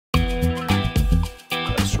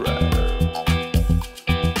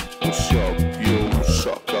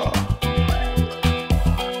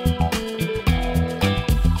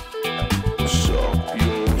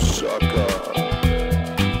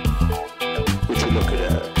look at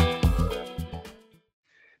that.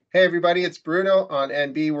 Hey everybody, it's Bruno on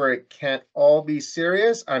NB, where it can't all be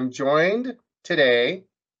serious. I'm joined today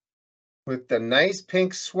with the nice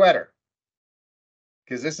pink sweater,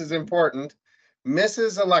 because this is important.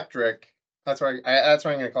 Mrs. Electric, that's what I'm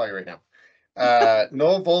going to call you right now.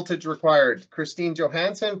 No voltage required. Christine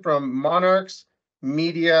Johanson from Monarx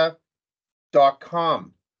Media.com.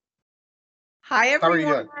 Hi, everyone. How are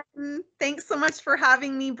you doing? Thanks so much for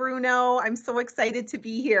having me, Bruno. I'm so excited to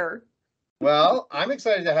be here. Well, I'm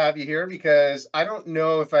excited to have you here because I don't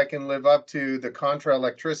know if I can live up to the contra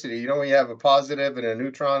electricity. You know, when you have a positive and a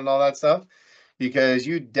neutron and all that stuff, because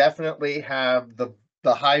you definitely have the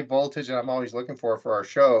high voltage that I'm always looking for our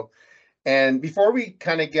show. And before we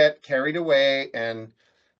kind of get carried away and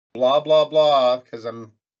blah, blah, blah, because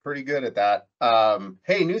I'm pretty good at that.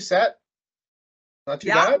 Hey, new set. Not too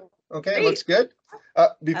bad. Okay, great. Looks good.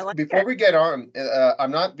 Before we get on,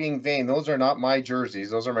 I'm not being vain. Those are not my jerseys.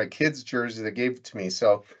 Those are my kids' jerseys that gave it to me.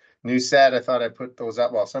 So new set, I thought I'd put those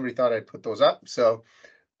up. Well, somebody thought I'd put those up. So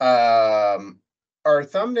our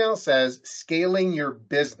thumbnail says scaling your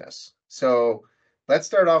business. So let's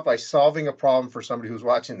start off by solving a problem for somebody who's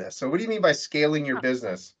watching this. So what do you mean by scaling your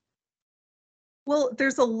business? Well,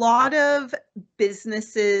 there's a lot of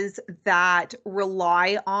businesses that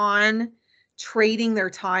rely on trading their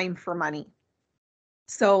time for money.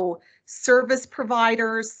 So service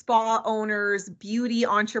providers, spa owners, beauty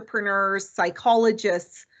entrepreneurs,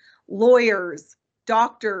 psychologists, lawyers,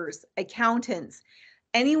 doctors, accountants,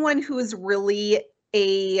 anyone who is really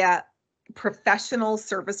a professional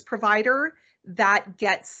service provider that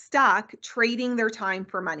gets stuck trading their time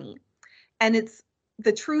for money. And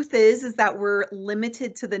the truth is that we're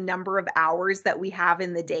limited to the number of hours that we have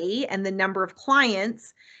in the day and the number of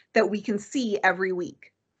clients that we can see every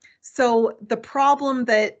week. So the problem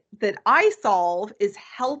that I solve is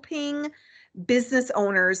helping business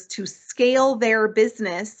owners to scale their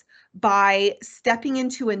business by stepping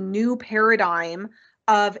into a new paradigm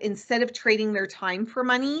of, instead of trading their time for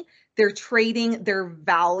money, they're trading their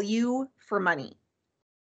value for money.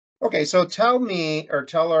 Okay, so tell me, or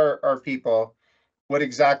tell our people what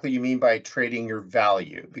exactly you mean by trading your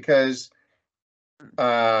value, because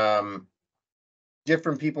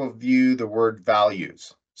different people view the word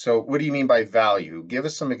values. So what do you mean by value? Give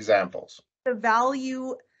us some examples. The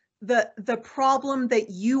value, the problem that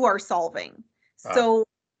you are solving. So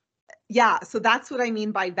yeah, so that's what I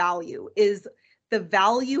mean by value, is the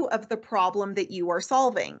value of the problem that you are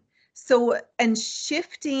solving. So, and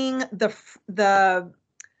shifting the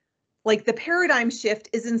paradigm shift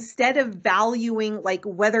is, instead of valuing like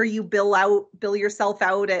whether you bill yourself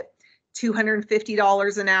out at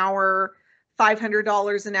 $250 an hour,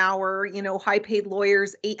 $500 an hour, high paid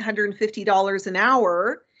lawyers, $850 an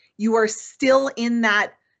hour, you are still in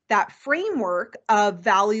that framework of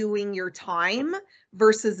valuing your time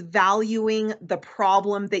versus valuing the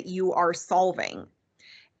problem that you are solving.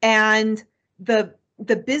 And the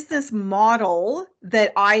business model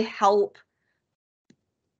that I help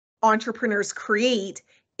entrepreneurs create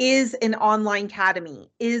is an online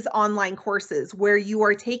academy, is online courses where you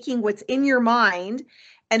are taking what's in your mind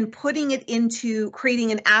and putting it into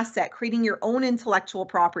creating an asset, creating your own intellectual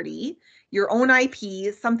property, your own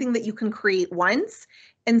IP, something that you can create once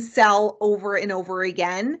and sell over and over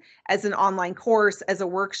again as an online course, as a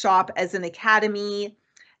workshop, as an academy,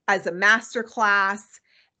 as a masterclass,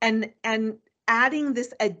 and adding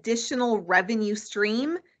this additional revenue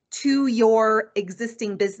stream to your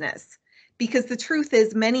existing business. Because the truth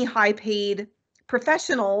is, many high-paid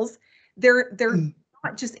professionals, they're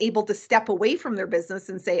not just able to step away from their business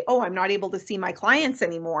and say, oh, I'm not able to see my clients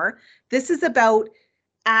anymore. This is about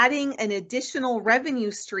adding an additional revenue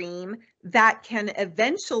stream that can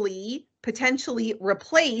eventually, potentially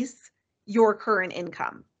replace your current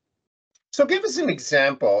income. So give us an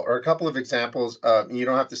example, or a couple of examples. You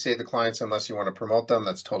don't have to say the clients unless you want to promote them.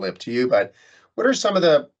 That's totally up to you. But what are some of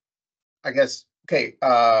the, I guess,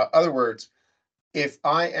 other words, if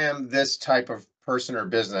I am this type of person or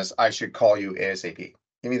business, I should call you ASAP.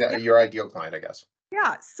 Give me that, your ideal client, I guess.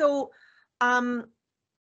 Yeah. So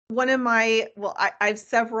one of I have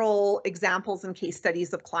several examples and case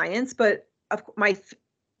studies of clients, but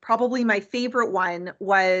probably my favorite one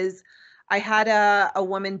was, I had a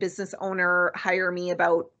woman business owner hire me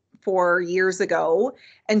about 4 years ago,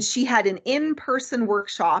 and she had an in-person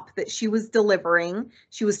workshop that she was delivering.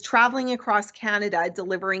 She was traveling across Canada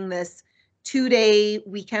delivering this 2-day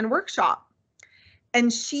weekend workshop.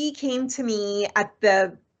 And she came to me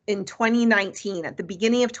in 2019, at the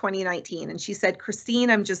beginning of 2019, and she said, Christine,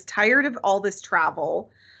 I'm just tired of all this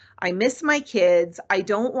travel. I miss my kids. I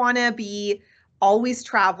don't want to be always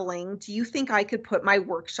traveling. Do you think I could put my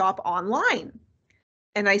workshop online?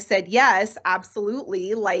 And I said, yes,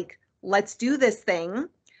 absolutely. Like, let's do this thing.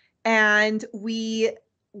 And we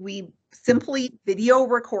simply video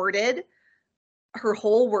recorded her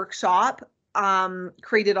whole workshop,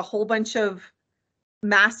 created a whole bunch of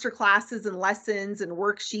master classes and lessons and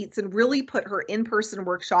worksheets, and really put her in-person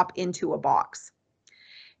workshop into a box.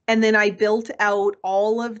 And then I built out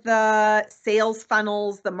all of the sales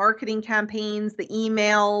funnels, the marketing campaigns, the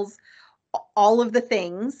emails, all of the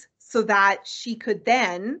things, so that she could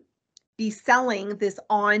then be selling this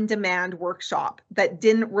on-demand workshop that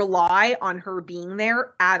didn't rely on her being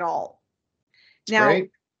there at all. Now,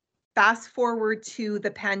 Great. fast forward to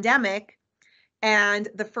the pandemic, and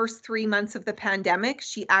the first 3 months of the pandemic,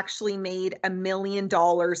 she actually made $1 million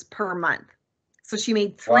per month. So she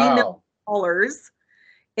made $3 million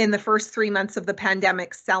in the first 3 months of the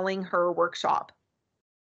pandemic selling her workshop.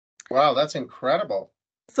 Wow, that's incredible.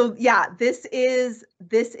 So yeah, this is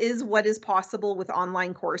what is possible with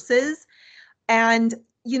online courses. And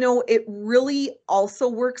you know, it really also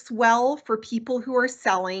works well for people who are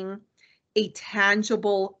selling a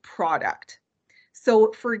tangible product.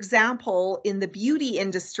 So for example, in the beauty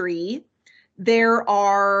industry, there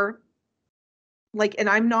are like, and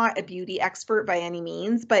I'm not a beauty expert by any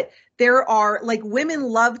means, but there are like, women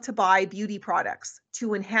love to buy beauty products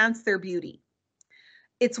to enhance their beauty.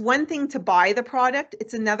 It's one thing to buy the product,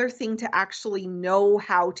 it's another thing to actually know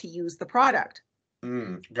how to use the product.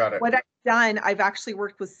 Got it. What I've done, I've actually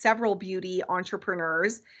worked with several beauty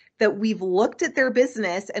entrepreneurs that we've looked at their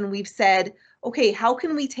business and we've said, okay, how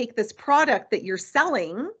can we take this product that you're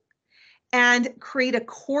selling and create a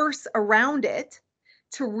course around it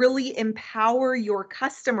to really empower your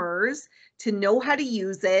customers to know how to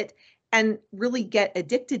use it and really get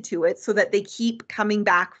addicted to it so that they keep coming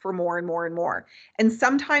back for more and more and more. And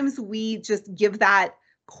sometimes we just give that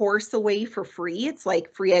course away for free. It's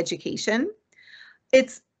like free education.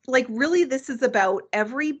 It's like, really, this is about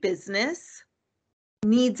every business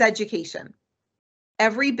needs education.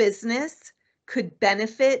 Every business could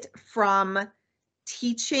benefit from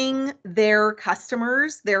teaching their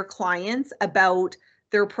customers, their clients, about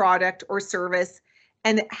their product or service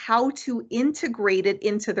and how to integrate it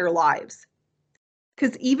into their lives.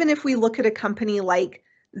 Because even if we look at a company like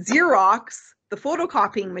Xerox, the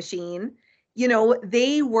photocopying machine, you know,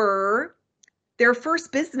 their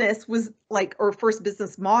first business was like, or first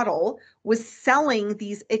business model was selling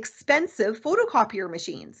these expensive photocopier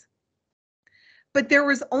machines. But there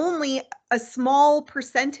was only a small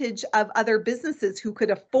percentage of other businesses who could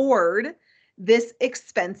afford this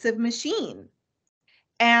expensive machine.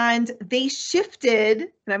 And they shifted,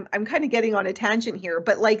 and I'm kind of getting on a tangent here,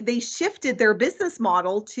 but like, they shifted their business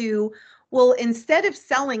model to, well, instead of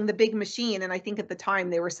selling the big machine, and I think at the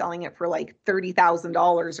time they were selling it for like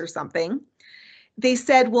 $30,000 or something, they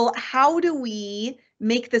said, well, how do we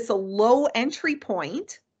make this a low entry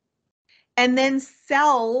point and then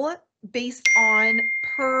sell based on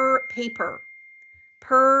per paper,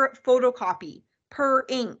 per photocopy, per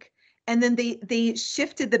ink? And then they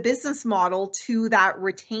shifted the business model to that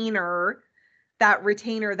retainer,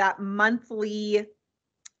 that monthly, you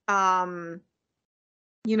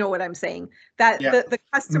know what I'm saying, that Yeah. the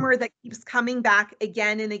customer that keeps coming back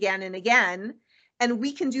again and again and again. And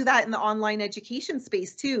we can do that in the online education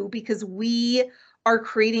space too, because we are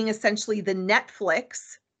creating essentially the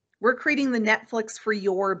Netflix. We're creating the Netflix for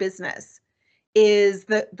your business. Is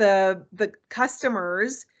the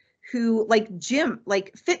customers who like gym,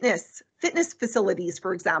 like fitness facilities,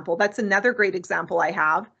 for example. That's another great example I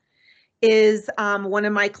have. Is one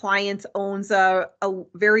of my clients owns a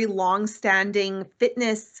very long-standing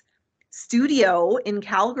fitness studio in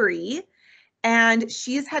Calgary. And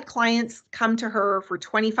she's had clients come to her for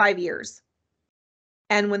 25 years.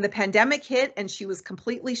 And when the pandemic hit and she was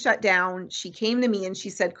completely shut down, she came to me and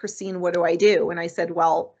she said, Christine, what do I do? And I said,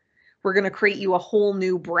 well, we're going to create you a whole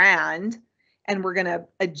new brand and we're going to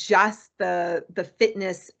adjust the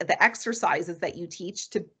fitness, the exercises that you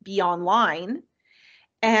teach to be online.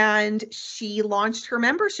 And she launched her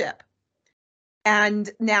membership. And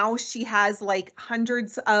now she has like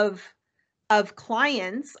hundreds of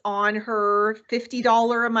clients on her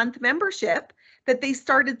 $50 a month membership that they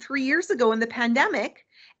started 3 years ago in the pandemic,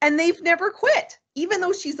 and they've never quit. Even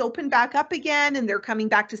though she's opened back up again and they're coming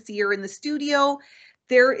back to see her in the studio,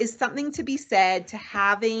 there is something to be said to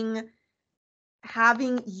having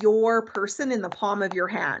your person in the palm of your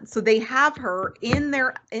hand. So they have her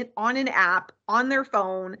on an app on their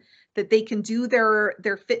phone that they can do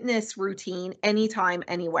their fitness routine anytime,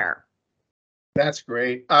 anywhere. That's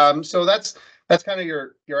great. So that's kind of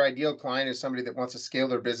your ideal client, is somebody that wants to scale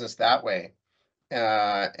their business that way.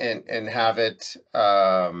 and have it,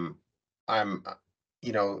 I'm,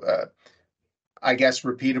 you know, I guess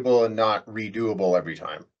repeatable and not redoable every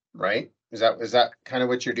time, right? Is that kind of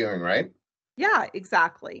what you're doing, right? Yeah,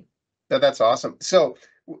 exactly. That's awesome. So,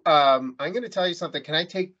 I'm going to tell you something. Can I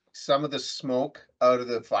take some of the smoke out of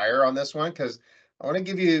the fire on this one? Because I want to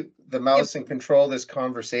give you the Yep. mouse and control this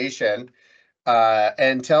conversation,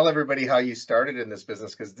 and tell everybody how you started in this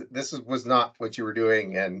business, because was not what you were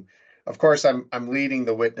doing. And of course, I'm leading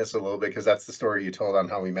the witness a little bit because that's the story you told on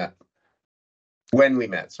how we met, when we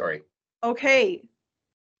met. Sorry. Okay.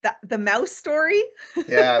 The mouse story.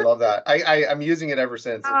 Yeah, I love that. I'm using it ever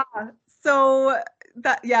since. So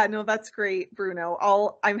yeah, no, that's great, Bruno.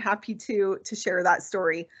 I'm happy to share that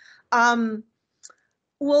story.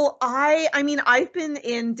 Well, I mean, I've been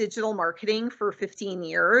in digital marketing for 15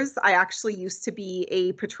 years. I actually used to be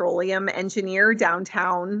a petroleum engineer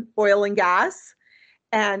downtown oil and gas,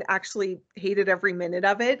 and actually hated every minute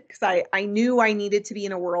of it because I knew I needed to be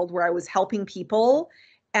in a world where I was helping people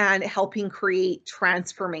and helping create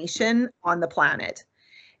transformation on the planet.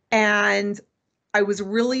 And I was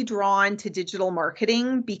really drawn to digital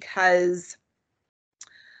marketing because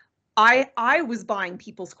I was buying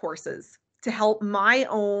people's courses to help my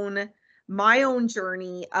own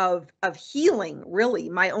journey of healing, really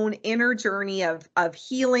my own inner journey of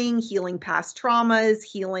healing past traumas,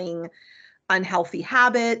 healing unhealthy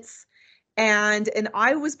habits, and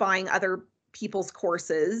I was buying other people's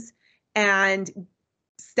courses and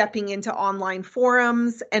stepping into online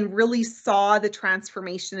forums and really saw the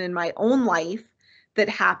transformation in my own life that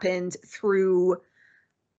happened through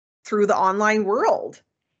the online world.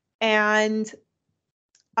 And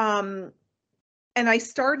um and I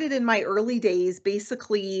started in my early days,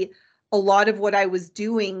 basically a lot of what I was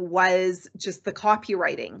doing was just the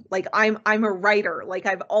copywriting. Like I'm a writer. Like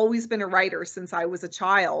I've always been a writer since I was a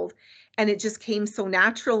child, and it just came so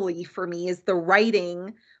naturally for me is the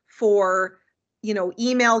writing for,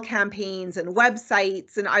 email campaigns and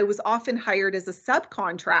websites, and I was often hired as a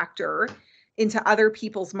subcontractor into other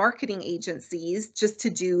people's marketing agencies just to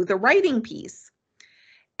do the writing piece.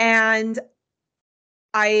 And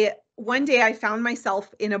I one day I found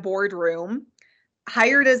myself in a boardroom,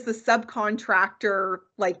 hired as the subcontractor,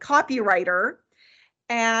 like copywriter.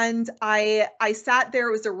 And I sat there.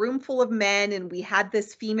 It was a room full of men, and we had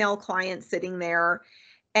this female client sitting there.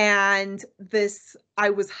 And this I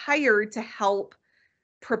was hired to help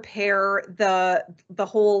prepare the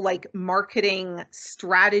whole like marketing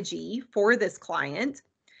strategy for this client.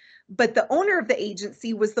 But the owner of the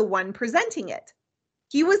agency was the one presenting it.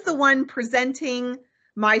 He was the one presenting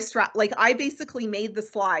my strat. Like I basically made the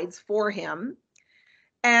slides for him,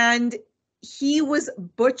 and he was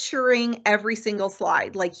butchering every single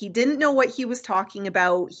slide. Like he didn't know what he was talking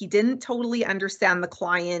about. He didn't totally understand the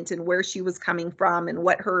client and where she was coming from and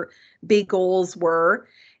what her big goals were.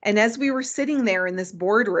 And as we were sitting there in this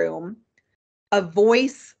boardroom, a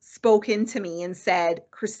voice spoke into me and said,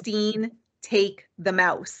 "Christine, take the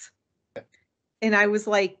mouse." And I was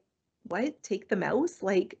like, "What? Take the mouse?"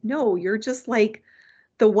 Like, no, you're just like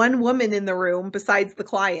the one woman in the room besides the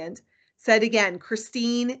client. Said again,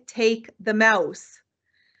 "Christine, take the mouse."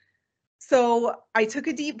 So I took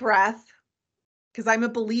a deep breath because I'm a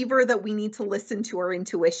believer that we need to listen to our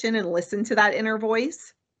intuition and listen to that inner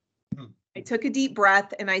voice. I took a deep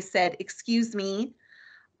breath and I said, "Excuse me,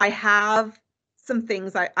 I have some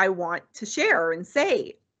things I want to share and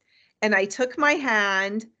say." And I took my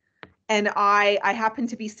hand, and I happened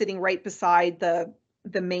to be sitting right beside the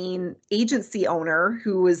main agency owner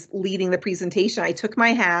who was leading the presentation. I took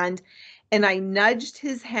my hand and I nudged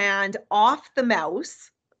his hand off the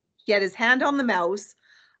mouse. He had his hand on the mouse.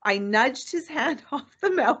 I nudged his hand off the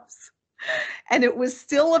mouse, and it was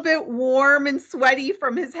still a bit warm and sweaty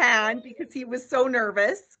from his hand because he was so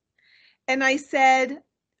nervous. And I said,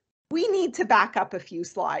 "We need to back up a few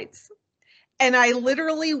slides." And I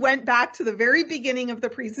literally went back to the very beginning of the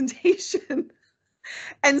presentation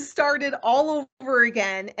and started all over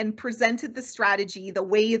again and presented the strategy the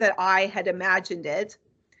way that I had imagined it.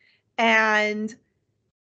 And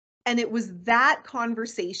it was that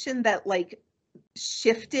conversation that like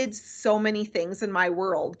shifted so many things in my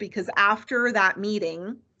world, because after that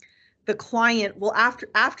meeting, the client, well,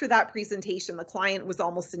 after that presentation, the client was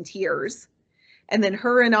almost in tears. And then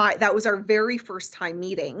her and I, that was our very first time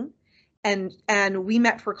meeting. And we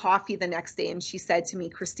met for coffee the next day, and she said to me,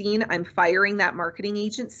 "Christine, I'm firing that marketing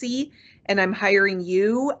agency and I'm hiring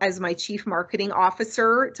you as my chief marketing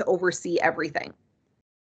officer to oversee everything."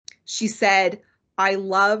 She said, "I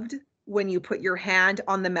loved when you put your hand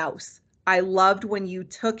on the mouse. I loved when you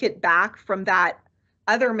took it back from that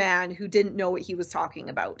other man who didn't know what he was talking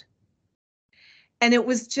about." And it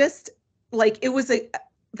was just like,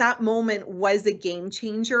 that moment was a game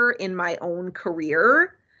changer in my own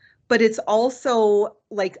career. But it's also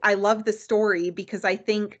like, I love the story because I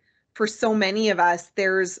think for so many of us,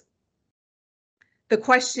 the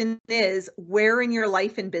question is, where in your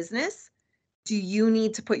life and business do you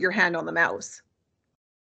need to put your hand on the mouse?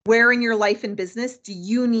 Where in your life and business do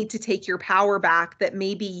you need to take your power back, that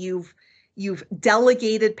maybe you've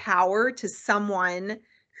delegated power to someone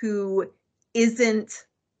who isn't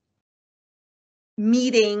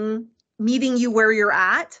meeting you where you're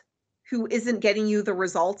at, who isn't getting you the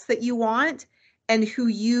results that you want, and who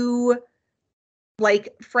you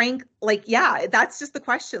yeah, that's just the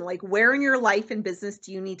question. Like, where in your life and business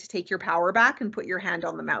do you need to take your power back and put your hand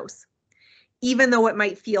on the mouse? Even though it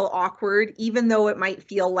might feel awkward, even though it might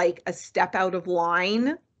feel like a step out of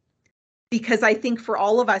line, because I think for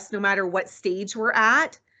all of us, no matter what stage we're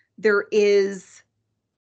at, there's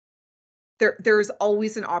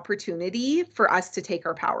always an opportunity for us to take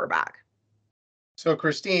our power back. So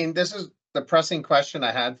Christine, this is the pressing question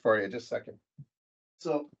I had for you. Just a second.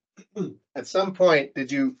 So at some point,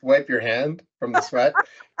 did you wipe your hand from the sweat?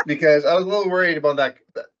 Because I was a little worried about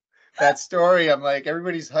that story. I'm like,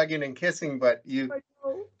 everybody's hugging and kissing, but you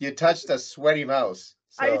touched a sweaty mouse.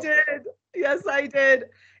 So. I did. Yes, I did.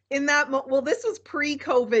 In that well, this was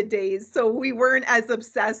pre-COVID days, so we weren't as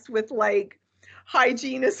obsessed with like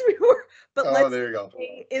hygiene as we were. But there you go.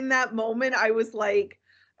 In that moment, I was like,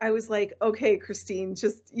 okay, Christine,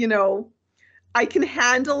 just, I can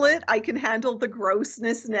handle it. I can handle the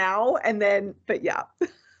grossness now. And then, but yeah.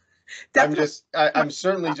 I'm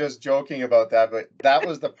certainly just joking about that, but that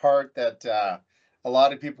was the part that a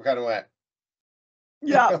lot of people kind of went,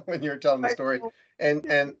 yeah, when you're telling the story.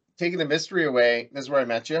 And taking the mystery away, this is where I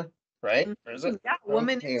met you, right? Where is it? Yeah,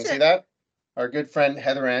 woman. You can see that. Our good friend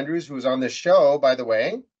Heather Andrews, who was on this show, by the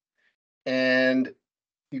way. And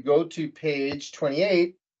you go to page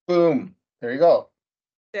 28, boom, there you go.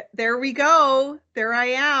 There we go. There I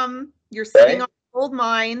am. You're sitting on gold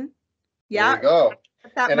mine. Yeah. There you go.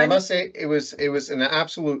 And I must say, it was an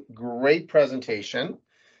absolute great presentation,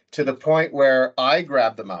 to the point where I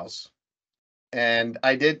grabbed the mouse and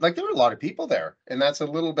I did, like, there were a lot of people there, and that's a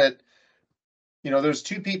little bit, there's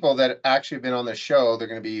two people that actually have been on the show. They're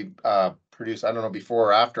going to be produced, I don't know, before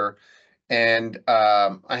or after. And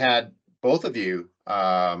I had both of you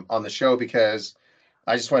on the show because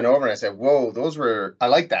I just went over and I said, whoa, I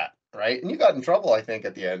like that. Right. And you got in trouble, I think,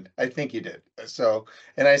 at the end. I think you did. So,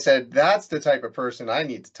 and I said, that's the type of person I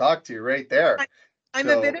need to talk to right there. I'm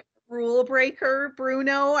a bit of a rule breaker,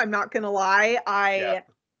 Bruno. I'm not going to lie.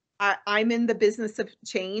 I'm in the business of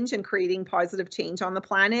change and creating positive change on the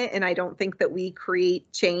planet. And I don't think that we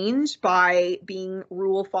create change by being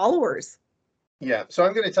rule followers. Yeah. So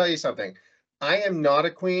I'm going to tell you something. I am not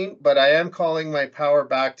a queen, but I am calling my power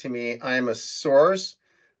back to me. I am a source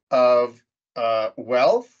of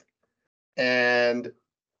wealth, and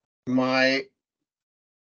my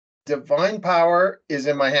divine power is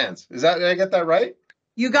in my hands. Did I get that right?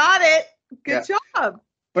 You got it. Good job.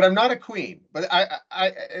 But I'm not a queen. But I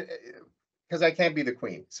because I can't be the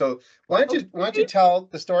queen. So why don't you tell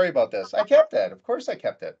the story about this? I kept it. Of course I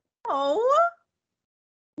kept it. Oh.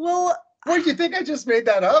 Well, what, do you think I just made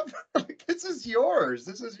that up? This is yours.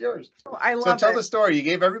 This is yours. Oh, I love So tell the story. You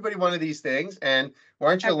gave everybody one of these things, and why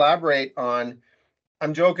don't you elaborate on?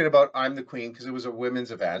 I'm joking about I'm the queen because it was a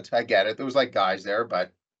women's event. I get it. There was like guys there,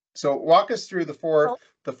 but so walk us through the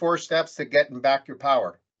four steps to getting back your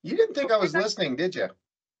power. You didn't think I was listening, did you?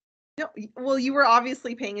 No, well, you were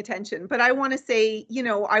obviously paying attention, but I want to say,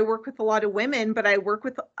 I work with a lot of women, but I work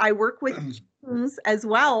with kings as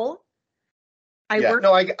well. I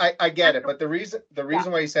get it, but the reason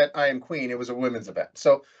why you said I am queen, it was a women's event.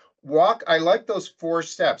 So I like those 4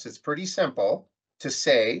 steps. It's pretty simple to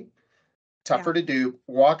say, tougher to do.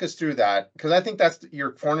 Walk us through that, because I think that's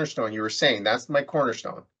your cornerstone. You were saying that's my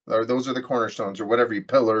cornerstone, or those are the cornerstones, or whatever,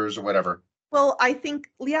 pillars or whatever. Well, I think,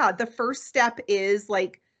 the first step is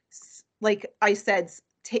like I said,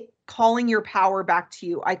 calling your power back to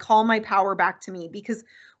you. I call my power back to me because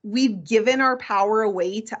we've given our power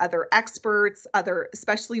away to other experts,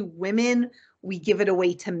 especially women. We give it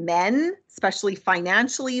away to men, especially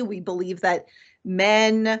financially. We believe that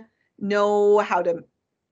men know how to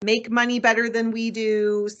make money better than we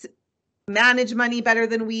do, manage money better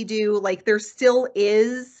than we do. Like, there still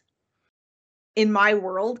is, in my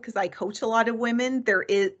world, because I coach a lot of women,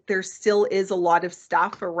 there still is a lot of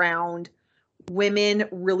stuff around women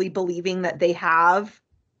really believing that they have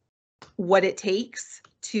what it takes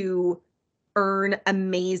to earn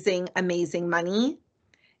amazing, amazing money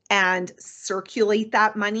and circulate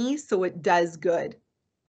that money so it does good.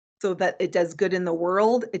 so that it does good in the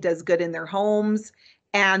world, it does good in their homes,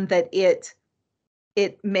 and that it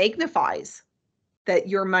magnifies, that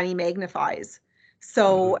your money magnifies.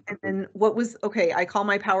 So, and then what was, okay, I call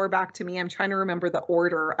my power back to me. I'm trying to remember the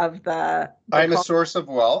order of the I'm a source of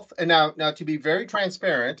wealth. And now to be very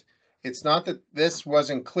transparent, it's not that this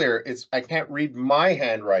wasn't clear. It's I can't read my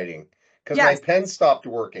handwriting because my yes, pen stopped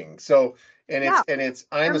working. So, yeah, it's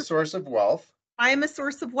I'm a source of wealth. I am a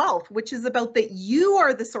source of wealth, which is about that you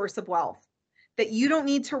are the source of wealth, that you don't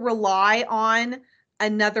need to rely on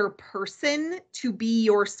another person to be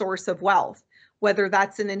your source of wealth, whether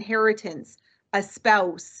that's an inheritance, a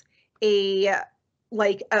spouse, a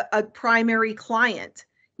a primary client.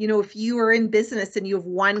 You know, if you are in business and you have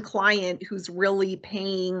one client who's really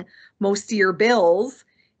paying most of your bills,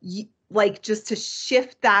 like just to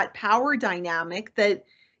shift that power dynamic that,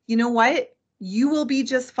 you know what, you will be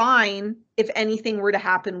just fine if anything were to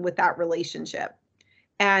happen with that relationship.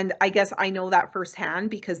 And I guess I know that firsthand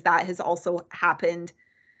because that has also happened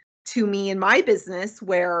to me in my business,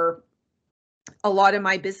 where a lot of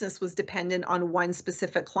my business was dependent on one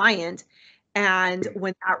specific client. And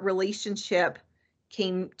when that relationship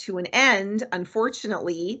came to an end,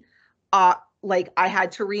 unfortunately, I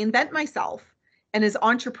had to reinvent myself. And as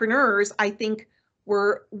entrepreneurs, I think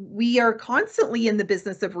we are constantly in the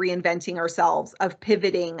business of reinventing ourselves, of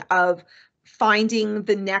pivoting, of finding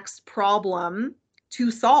the next problem to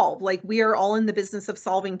solve. Like, we are all in the business of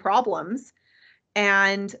solving problems.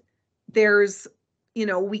 And there's,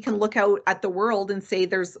 we can look out at the world and say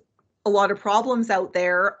there's a lot of problems out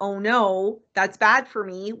there. Oh no, that's bad for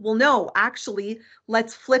me. Well, no, actually,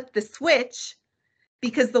 let's flip the switch,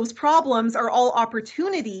 because those problems are all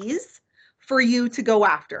opportunities for you to go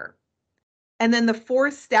after. And then the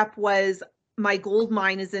fourth step was, my gold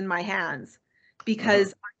mine is in my hands,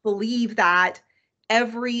 because I believe that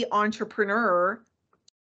every entrepreneur,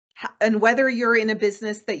 and whether you're in a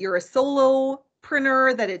business that you're a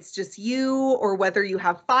solopreneur, that it's just you, or whether you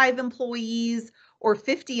have 5 employees or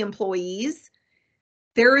 50 employees,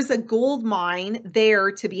 there is a gold mine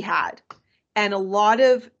there to be had. And a lot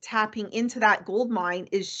of tapping into that gold mine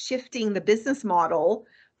is shifting the business model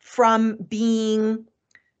from being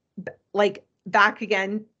like back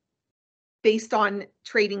again based on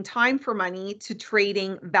trading time for money to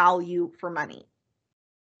trading value for money.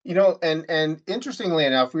 And interestingly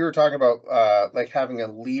enough, we were talking about like having a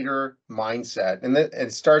leader mindset, and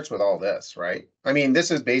it starts with all this, right? I mean, this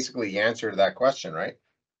is basically the answer to that question, right?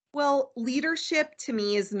 Well, leadership to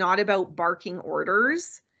me is not about barking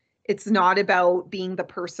orders. It's not about being the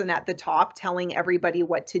person at the top telling everybody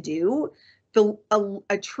what to do.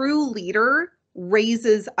 A true leader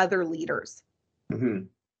raises other leaders. Mm-hmm.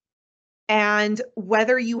 And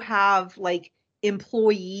whether you have like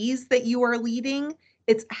employees that you are leading,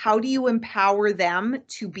 it's how do you empower them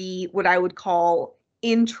to be what I would call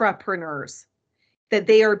intrapreneurs, that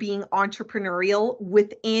they are being entrepreneurial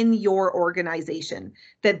within your organization,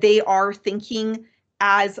 that they are thinking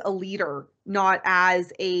as a leader, not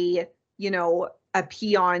as a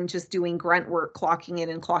peon just doing grunt work, clocking in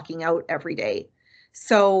and clocking out every day.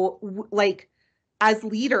 So like, as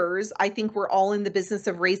leaders, I think we're all in the business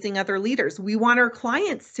of raising other leaders. We want our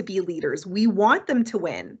clients to be leaders. We want them to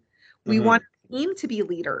win. We want our team to be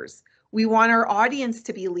leaders. We want our audience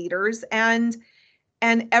to be leaders, and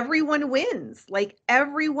everyone wins. Like,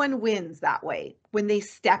 everyone wins that way when they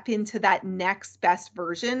step into that next best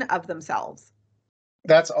version of themselves.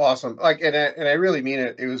 That's awesome. Like, and I really mean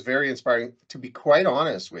it. It was very inspiring. To be quite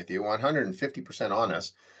honest with you, 150%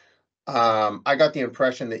 honest. I got the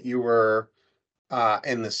impression that you were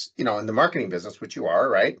in this, in the marketing business, which you are,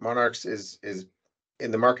 right? Monarx is in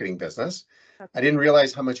the marketing business. I didn't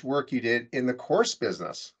realize how much work you did in the course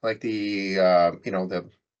business, like the the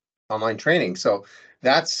online training. So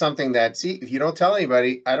that's something that, see, if you don't tell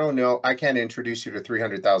anybody, I don't know, I can't introduce you to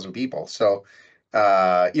 300,000 people. So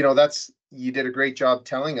you did a great job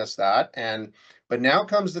telling us that. But now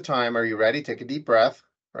comes the time. Are you ready? Take a deep breath,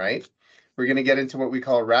 right? We're going to get into what we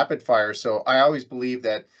call rapid fire. So I always believe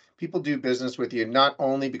that people do business with you not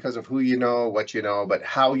only because of who you know, what you know, but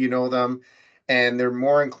how you know them. And they're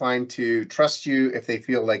more inclined to trust you if they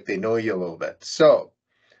feel like they know you a little bit. So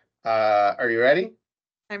are you ready?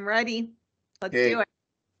 I'm ready. Let's Okay. do it.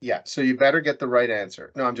 Yeah, so you better get the right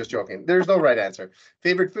answer. No, I'm just joking. There's no right answer.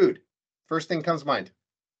 Favorite food? First thing comes to mind.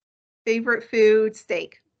 Favorite food,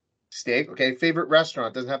 steak. Steak. Okay. Favorite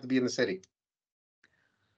restaurant? Doesn't have to be in the city.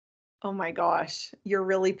 Oh my gosh, you're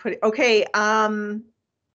really putting, okay.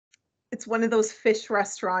 It's one of those fish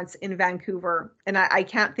restaurants in Vancouver, and I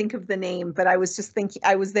can't think of the name, but I was just thinking,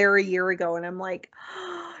 I was there a year ago, and I'm like,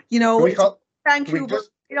 Can we it's call? Can we Vancouver, just?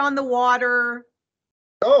 right on the water.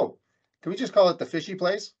 Oh, can we just call it the fishy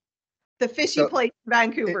place? The fishy So place in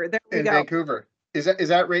Vancouver. There we in go. Vancouver. Is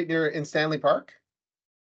that right near in Stanley Park?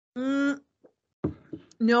 Mm,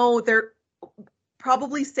 no, they're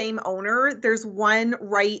probably same owner. There's one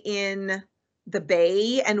right in the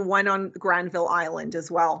Bay and one on Granville Island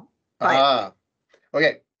as well. But Ah,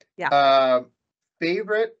 okay. yeah,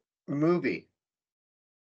 Favorite movie?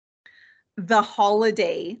 The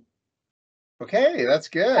Holiday. Okay, that's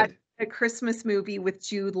That's good. a Christmas movie with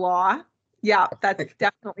Jude Law. Yeah, that's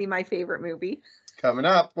definitely my favorite movie. Coming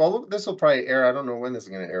up. Well, this will probably air. I don't know when this is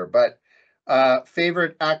going to air, but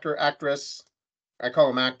favorite actor, actress. I call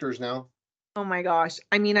them actors now. Oh my gosh.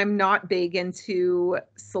 I mean, I'm not big into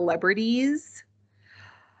celebrities.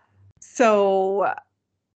 So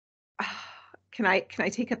can I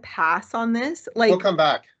take a pass on this? We'll Like, come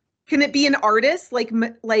back. can it be an artist? Like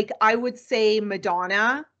I would say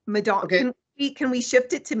Madonna. Madonna. Okay. Can we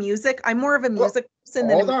shift it to music? I'm more of a Well, music person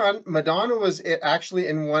than hold on. Madonna was actually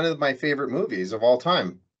in one of my favorite movies of all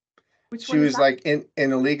time. which She one is was that? like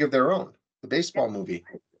in A League of Their Own, the Yeah, baseball movie.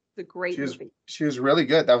 it's a great movie. She was really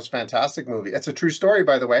good. That was a fantastic movie. It's a true story,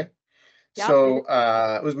 by the way. Yeah, it is. So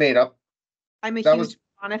it was made up. I'm a That huge was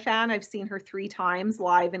Madonna fan. I've seen her 3 times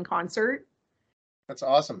live in concert. that's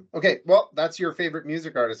awesome. Okay, well, that's your favorite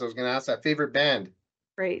music artist. I was going to ask that. Favorite band.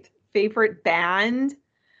 Great. Favorite band?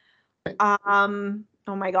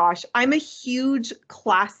 Oh my gosh. I'm a huge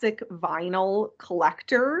classic vinyl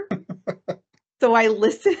collector. So I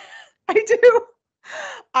listen, I do.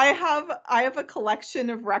 I have a collection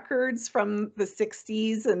of records from the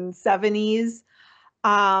 60s and 70s.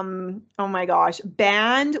 Oh my gosh.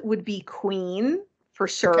 Band would be Queen for Okay.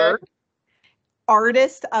 sure.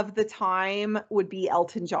 Artist of the time would be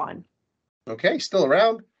Elton John. Okay, still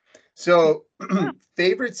around. So, Yeah.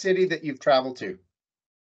 favorite city that you've traveled to?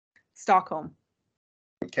 Stockholm.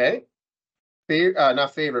 Okay.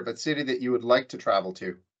 Not favorite, but city that you would like to travel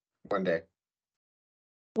to one day.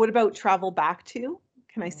 What about travel back to?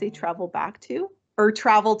 Can I say travel back to? Or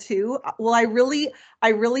travel to? Well, I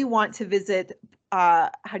really want to visit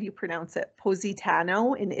how do you pronounce it?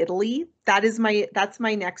 Positano in Italy. That's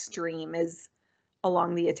my next dream is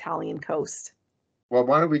along the Italian coast. Well,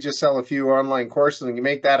 why don't we just sell a few online courses and you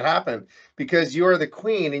make that happen? Because you are the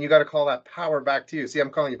queen and you got to call that power back to you. See,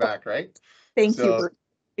 I'm calling you back, right? Thank you, So Bruno.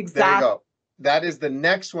 there you Exactly. go. That is the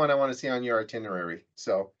next one I want to see on your itinerary.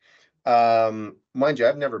 So, mind you,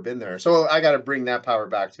 I've never been there. So I got to bring that power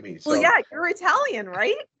back to me. Well, So yeah, you're Italian,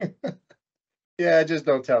 right? yeah, just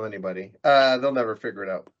don't tell anybody. They'll never figure it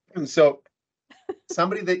out. And so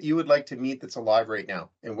somebody that you would like to meet that's alive right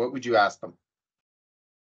now, and what would you ask them?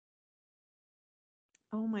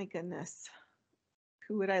 Oh my goodness.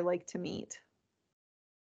 Who would I like to meet?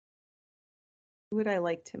 Who would I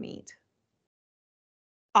like to meet?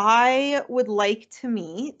 I would like to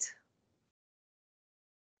meet.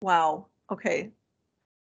 Wow. Okay.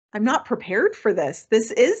 I'm not prepared for this.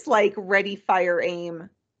 This is like ready, fire, aim.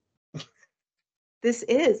 This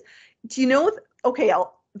is. Do you know? Okay,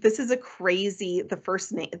 this is a crazy. The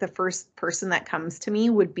first person that comes to me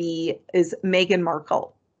is Meghan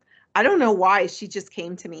Markle. I don't know why she just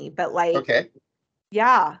came to me, but like, Okay.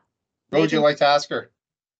 yeah, What would you Meghan, like to ask her?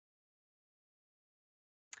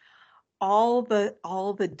 all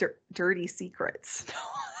the dirty secrets.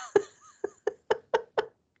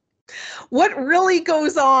 What really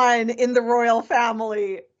goes on in the royal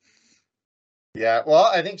family? Yeah, well,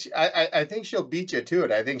 I think I think she'll beat you to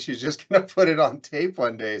it. I think she's just gonna put it on tape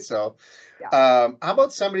one day. So, Yeah. how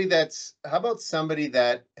about somebody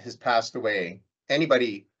that has passed away?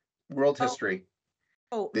 Anybody, world Oh, history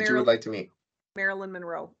oh, that you would like to meet? Marilyn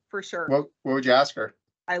Monroe for sure. What would you ask her?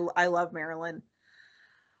 I love Marilyn.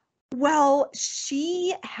 Well,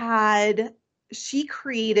 she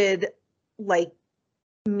created like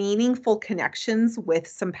meaningful connections with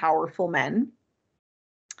some powerful men,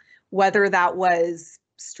 whether that was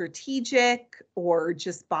strategic or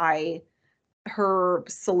just by her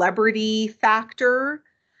celebrity factor.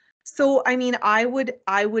 So, I mean, I would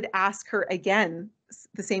ask her again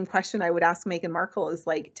the same question I would ask Meghan Markle is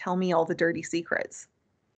like, tell me all the dirty secrets.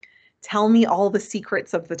 Tell me all the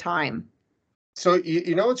secrets of the time. So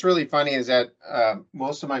you know what's really funny is that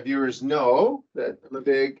most of my viewers know that I'm a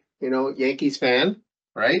big Yankees fan,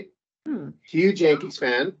 right? Hmm. Huge Yankees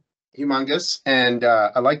fan, humongous, and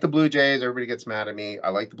I like the Blue Jays. Everybody gets mad at me. I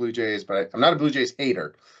like the Blue Jays, but I'm not a Blue Jays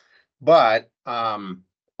hater. But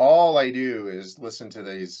all I do is listen to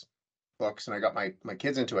these books, and I got my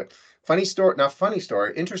kids into it. Funny story, not funny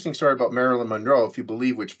story, interesting story about Marilyn Monroe, if you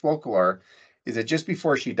believe which folklore, is that just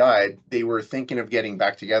before she died, they were thinking of getting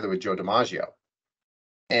back together with Joe DiMaggio.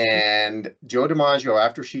 And Joe DiMaggio,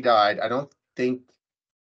 after she died, I don't think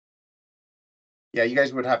Yeah, you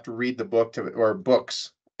guys would have to read the book or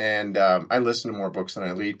books. And I listen to more books than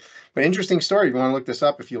I read. But interesting story. If you want to look this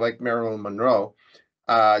up, if you like Marilyn Monroe,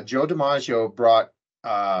 Joe DiMaggio brought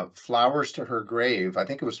flowers to her grave. I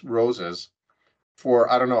think it was roses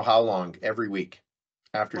for I don't know how long every week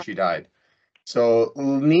after she died. So,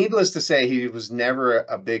 needless to say, he was never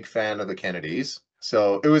a big fan of the Kennedys.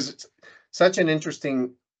 So it was such an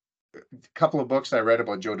interesting couple of books I read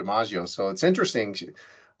about Joe DiMaggio. So it's interesting.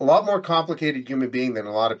 A lot more complicated human being than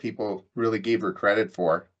a lot of people really gave her credit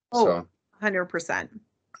for. Oh, So 100%.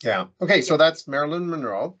 yeah. Okay, so that's Marilyn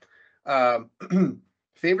Monroe. Um,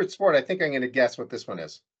 favorite sport? I think I'm going to guess what this one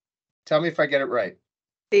is. Tell me if I get it right.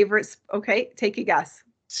 Favorites? Okay, take a guess.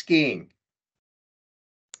 Skiing.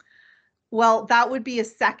 Well, that would be a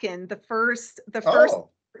second. The first Oh.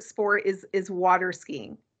 sport is water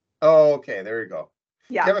skiing. Oh, okay. There you go.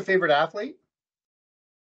 Do Yeah. you have a favorite athlete?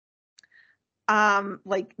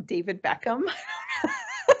 Like David Beckham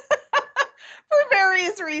for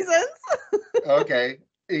various reasons. Okay,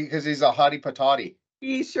 because he's a hottie patati.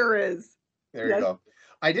 He sure is. There you Yes. go.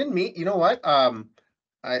 I didn't meet, you know what?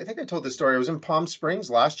 I think I told this story. I was in Palm Springs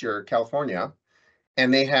last year, California,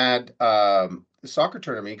 and they had the soccer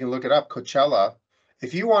tournament. You can look it up, Coachella.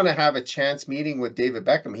 If you want to have a chance meeting with David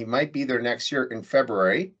Beckham, he might be there next year in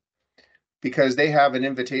February because they have an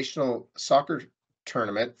invitational soccer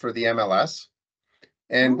tournament for the MLS.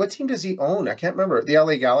 And what team does he own? I can't remember. The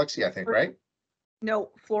LA Galaxy, I think, right? No,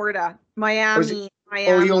 Florida, Or is he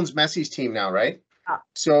Miami. owns Messi's team now, right? Yeah.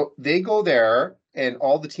 So they go there and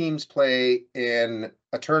all the teams play in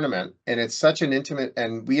a tournament, and it's such an intimate,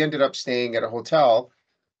 and we ended up staying at a hotel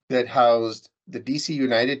that housed the DC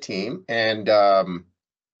United team and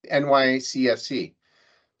NYCFC.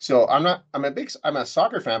 So I'm a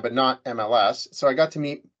soccer fan, but not MLS. So I got to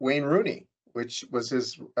meet Wayne Rooney, which was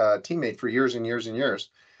his teammate for years and years and years.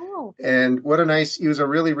 Oh, And he was a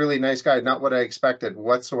really, really nice guy. Not what I expected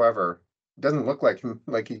whatsoever. Doesn't look like him,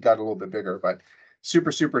 like he got a little bit bigger, but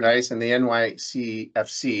super, super nice. And the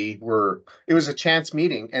NYCFC it was a chance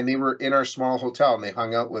meeting and they were in our small hotel and they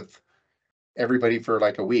hung out with everybody for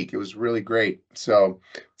like a week. It was really great. So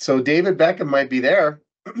David Beckham might be there.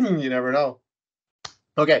 You never know.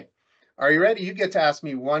 Okay. Are you ready? You get to ask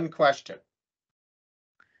me one question.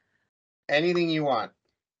 Anything you want.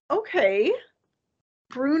 okay.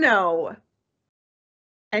 Bruno,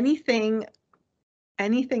 anything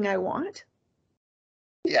I want?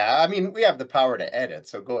 Yeah, I mean, we have the power to edit,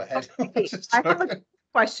 so go ahead. Okay, I have a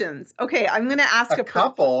questions. Okay, I'm going to ask a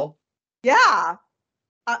couple. Yeah.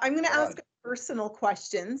 I'm going to God. ask a personal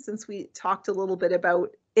question since we talked a little bit about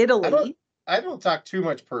Italy. I don't talk too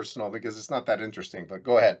much personal because it's not that interesting, but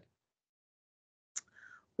go ahead.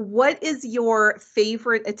 What is your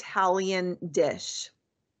favorite Italian dish?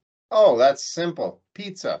 Oh, that's simple.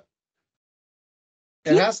 Pizza.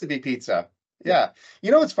 It has to be pizza. Yeah.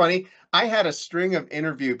 You know what's funny? I had a string of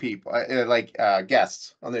interview people,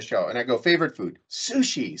 guests on the show, and I go, favorite food,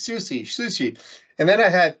 sushi, sushi. And then I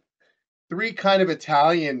had three kind of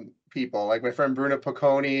Italian people, like my friend Bruno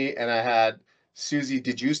Picconi, and I had Susie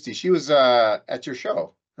DeGiusti. She was at your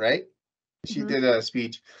show, right? She did a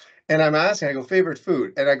speech. And I'm asking, I go, favorite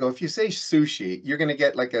food? And I go, if you say sushi, you're going to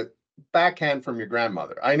get like a backhand from your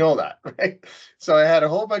grandmother. I know that, right? So I had a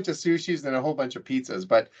whole bunch of sushis and a whole bunch of pizzas.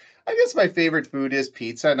 But I guess my favorite food is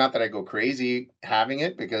pizza. Not that I go crazy having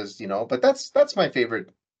it because, but that's my favorite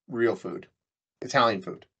real food, Italian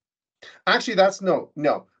food. Actually, that's no.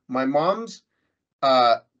 My mom's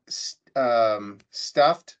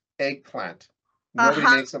stuffed eggplant.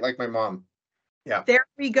 Nobody makes it like my mom. Yeah. There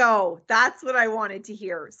we go. That's what I wanted to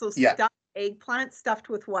hear. So stuffed eggplant stuffed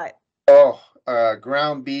with what? Oh,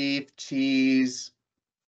 ground beef, cheese.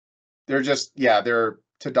 They're they're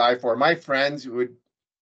to die for. My friends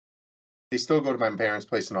they still go to my parents'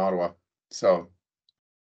 place in Ottawa. So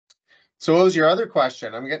what was your other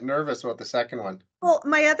question? I'm getting nervous about the second one. Well,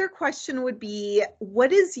 my other question would be,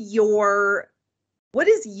 what is your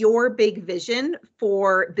big vision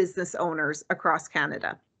for business owners across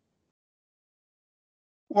Canada?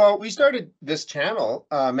 Well, we started this channel,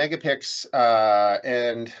 Megapix,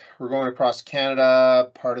 and we're going across Canada,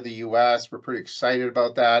 part of the US. We're pretty excited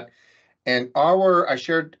about that. And I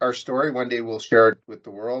shared our story. One day we'll share it with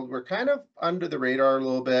the world. We're kind of under the radar a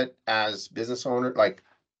little bit as business owners, like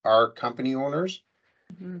our company owners.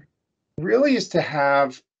 Really is to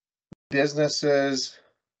have businesses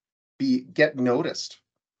get noticed.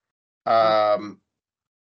 If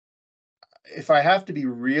I have to be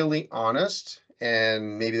really honest,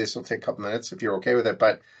 and maybe this will take a couple minutes if you're okay with it,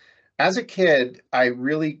 but as a kid, I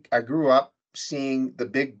grew up seeing the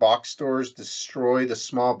big box stores destroy the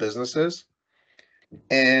small businesses.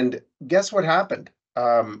 And guess what happened?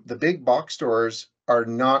 The big box stores are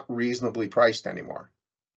not reasonably priced anymore.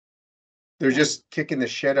 They're just kicking the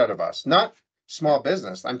shit out of us. Not small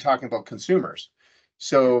business. I'm talking about consumers.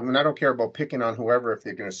 So, and I don't care about picking on whoever if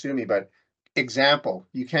they're going to sue me, but example,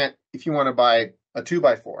 you can't, if you want to buy a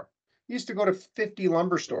 2x4, you used to go to 50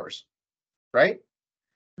 lumber stores, right?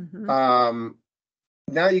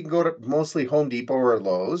 Now you can go to mostly Home Depot or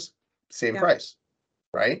Lowe's, same price,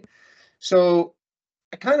 right? So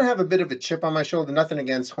I kind of have a bit of a chip on my shoulder, nothing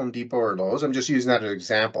against Home Depot or Lowe's. I'm just using that as an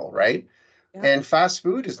example, right? And fast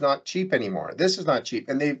food is not cheap anymore. This is not cheap.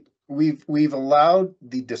 And we've allowed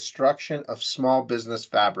the destruction of small business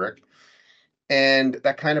fabric. And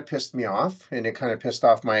that kind of pissed me off. And it kind of pissed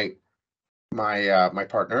off my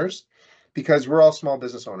partners, because we're all small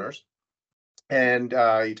business owners. And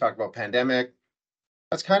you talk about pandemic.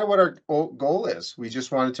 That's kind of what our goal is. We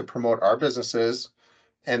just wanted to promote our businesses.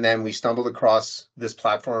 And then we stumbled across this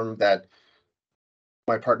platform that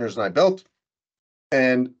my partners and I built.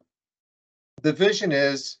 And the vision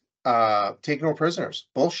is take no prisoners,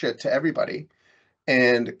 bullshit to everybody,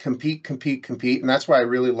 and compete. And that's why I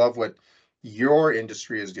really love what your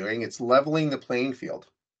industry is doing. It's leveling the playing field.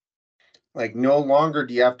 Like, no longer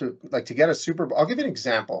do you have to, like, to get a Super Bowl. I'll give you an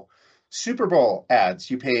example. Super Bowl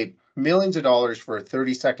ads, you pay millions of dollars for a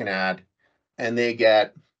 30-second ad, and they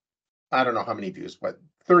get, I don't know how many views, but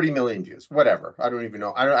 30 million views, whatever. I don't even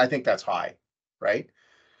know. I think that's high, right?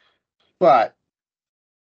 But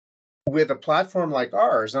with a platform like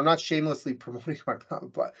ours, I'm not shamelessly promoting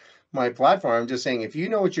my platform. I'm just saying, if you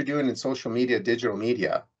know what you're doing in social media, digital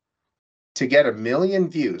media, to get 1 million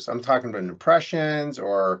views, I'm talking about impressions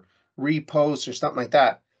or reposts or something like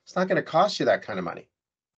that, it's not going to cost you that kind of money.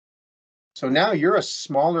 So now you're a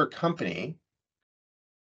smaller company,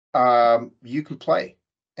 you can play.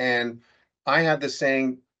 And I had this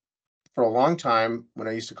saying for a long time when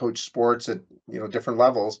I used to coach sports at different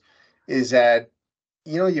levels, is that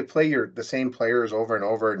you play the same players over and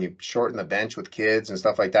over, and you shorten the bench with kids and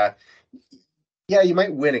stuff like that. Yeah, you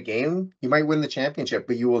might win a game, you might win the championship,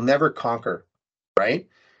 but you will never conquer, right?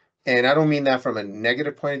 And I don't mean that from a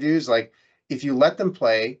negative point of view. It's like, if you let them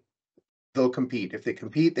play, they'll compete. If they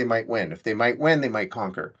compete, they might win. If they might win, they might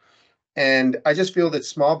conquer. And I just feel that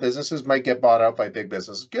small businesses might get bought out by big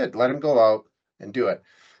businesses. Good, let them go out and do it.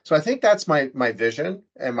 So I think that's my vision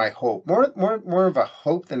and my hope. More of a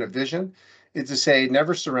hope than a vision is to say,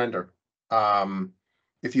 never surrender.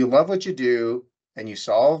 If you love what you do and you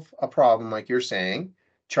solve a problem, like you're saying,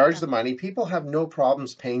 charge the money. People have no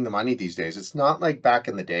problems paying the money these days. It's not like back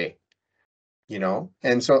in the day,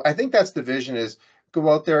 And so I think that's the vision, is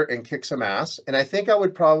go out there and kick some ass. And I think I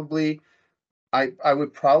would probably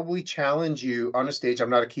challenge you on a stage. I'm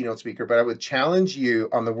not a keynote speaker, but I would challenge you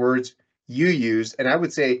on the words you used, and I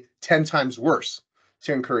would say 10 times worse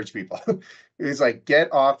to encourage people. It's like,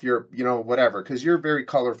 get off your, whatever, because you're very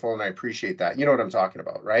colorful and I appreciate that. You know what I'm talking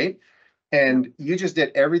about, right? And you just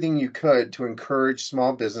did everything you could to encourage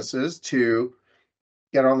small businesses to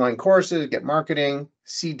get online courses, get marketing,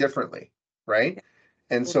 see differently, right?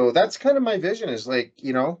 And so that's kind of my vision, is like,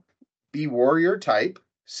 be warrior type,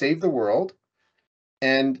 save the world,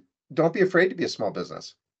 and don't be afraid to be a small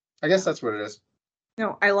business. I guess that's what it is.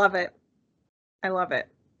 No, I love it. I love it.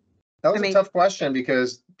 That was a tough question,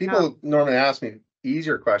 because people normally ask me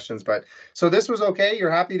easier questions, but so this was okay? You're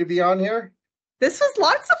happy to be on here? This was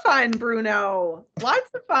lots of fun, Bruno. Lots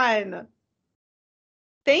of fun.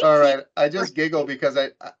 Thank you. All right. I just giggle because I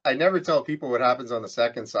never tell people what happens on the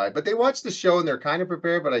second side, but they watch the show and they're kind of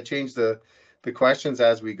prepared, but I change the questions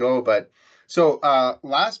as we go. But so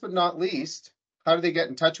last but not least, how do they get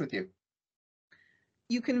in touch with you?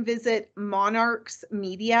 You can visit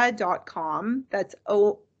monarxmedia.com. That's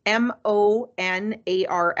MONARX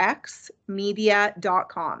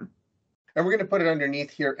media.com. And we're going to put it underneath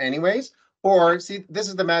here anyways. Or see, this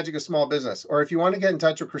is the magic of small business. Or if you want to get in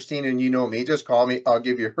touch with Christine and you know me, just call me. I'll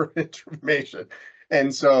give you her information.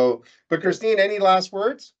 And so, but Christine, any last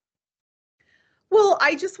words? Well,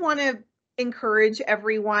 I just want to encourage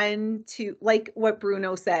everyone to, like what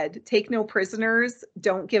Bruno said, take no prisoners,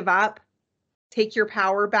 don't give up, take your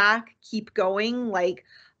power back, keep going. Like,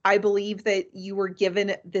 I believe that you were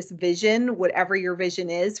given this vision, whatever your vision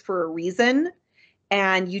is, for a reason.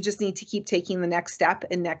 And you just need to keep taking the next step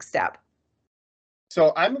and next step.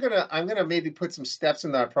 So I'm gonna maybe put some steps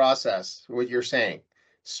in that process, what you're saying.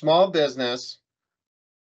 Small business,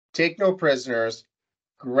 take no prisoners,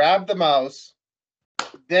 grab the mouse,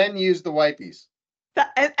 then use the wipies.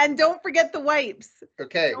 And don't forget the wipes.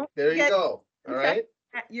 Okay, there you go. All right.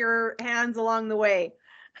 Your hands along the way.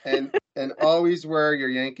 And always wear your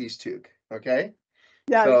Yankees toque. Okay.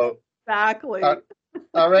 Yes, so, exactly.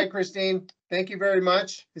 All right, Christine, thank you very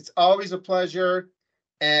much. It's always a pleasure.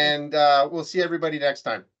 And we'll see everybody next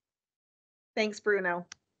time. Thanks, Bruno.